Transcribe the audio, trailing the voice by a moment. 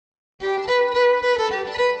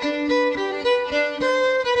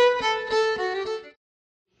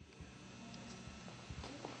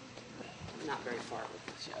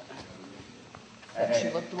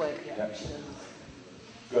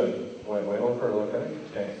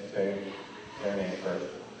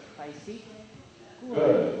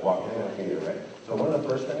walking in and feed her, right? So one of the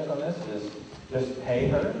first things on this is just pay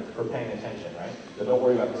her for paying attention, right? So don't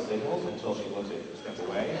worry about the signals until she looks at you. Step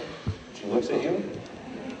away. She looks at you.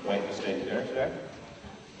 Wait, just stay there, check.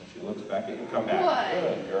 When she looks back at you, come back.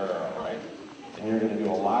 Good girl, right? And you're going to do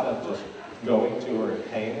a lot of just going to her and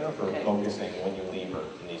paying her for focusing when you leave her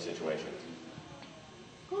in these situations.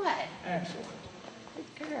 Good. Excellent.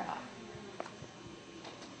 Good girl.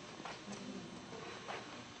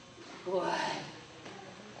 Good.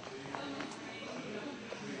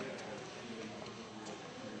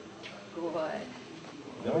 Good.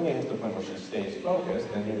 Then when you hit the point where she stays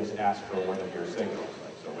focused, then you just ask for one of your signals.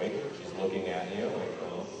 Like, so wait, she's looking at you. Like,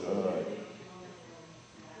 oh, good.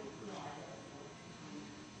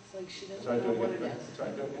 It's like she doesn't know what it is. Try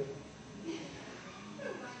doing it.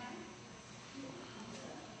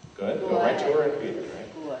 Good. Go right to her and feed her,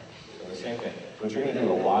 right? Good. So the same thing. So what you're going to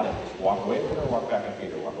do a lot of is walk away from her, walk back and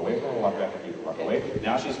feed her. Walk away from her, walk back and feed her. Walk away.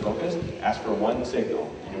 Now she's focused. Ask for one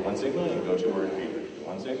signal. You do one signal, you go to her and feed her. You do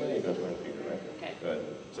one signal, you go to her and feed her, right? Okay. Good.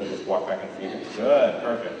 So just walk back and feed her. Good.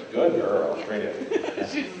 Perfect. Good girl. Straight in. You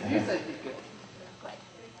said she's good. Good.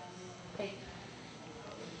 Okay.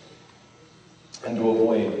 And to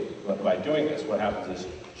avoid, by doing this, what happens is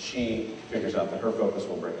she figures out that her focus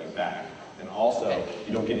will bring you back. And also,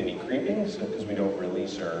 you don't get any creeping because we don't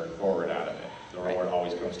release her forward out of it. The reward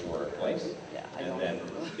always comes to her in place. Yeah, I and know. then,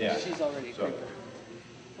 yeah. She's already so, creeping.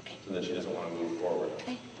 Okay. So that she doesn't want to move forward.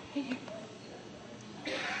 Hey, hey, here.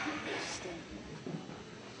 Stay.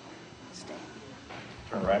 Stay.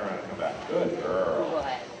 Turn right around and come back. Good girl.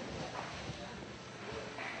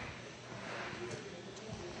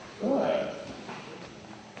 Good. Good.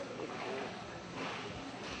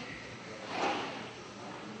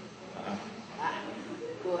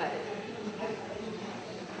 Go ahead.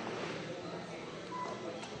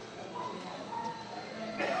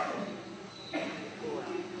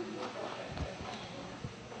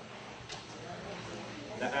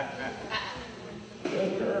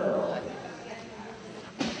 Good girl.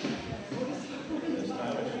 This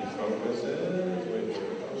time if she focuses, wait for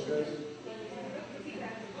the focus.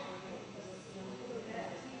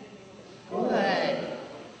 Good.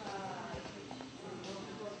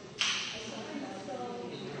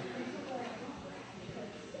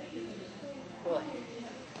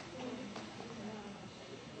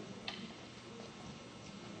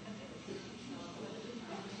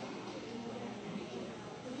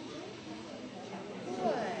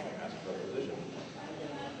 Good. Ask for a position.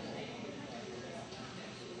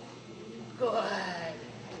 Good.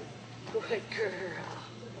 Good girl.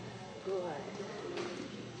 Good. Good.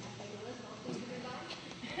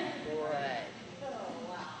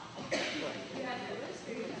 I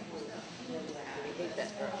hate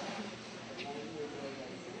that girl.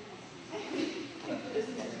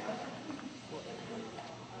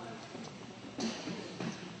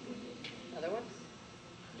 Another one?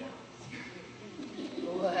 Yeah.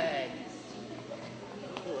 Good.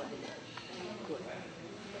 Good. Good.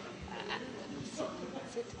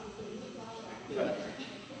 Sit. Good.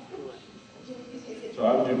 Good. So I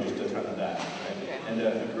would do just a ton of that, right? Okay. And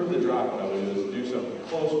to improve the drop, what I would do is do some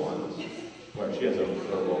close ones where she has a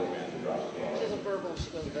verbal command to drop as well. She has a verbal, she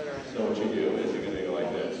goes better. So what you do is you're going to go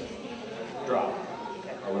like this, drop,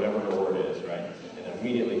 or whatever her word is, right? And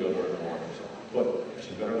immediately go to her word. So put,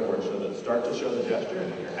 she's better than the word. So then start to show the gesture,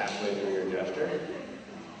 and when you're halfway through your gesture,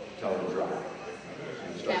 tell her to drop.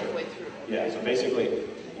 Halfway through. Yeah, so basically,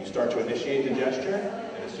 you start to initiate the gesture,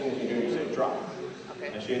 and as soon as you do, you say drop. Okay.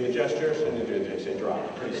 Initiate the gesture, as soon as you do it, you say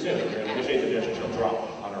drop. Pretty soon, you're going to initiate the gesture, she'll drop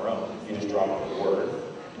on her own. You just drop the word.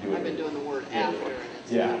 You do I've been doing the word after, and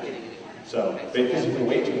it's Yeah. not getting anywhere. So, because if you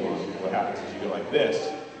wait too long, what happens is you go like this,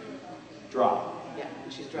 drop. Yeah,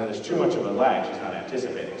 and she's And dropping. there's too much of a lag, she's not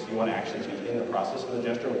anticipating. So you want to actually, she's in the process of the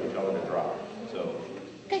gesture when you tell her to drop. So,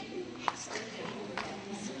 Okay.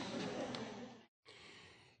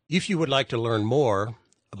 If you would like to learn more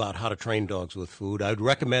about how to train dogs with food, I would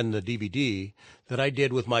recommend the DVD that I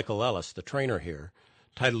did with Michael Ellis, the trainer here,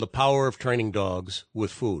 titled The Power of Training Dogs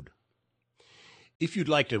with Food. If you'd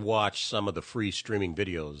like to watch some of the free streaming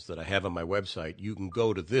videos that I have on my website, you can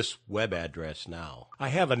go to this web address now. I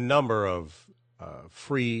have a number of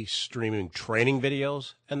free streaming training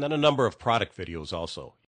videos and then a number of product videos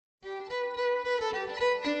also.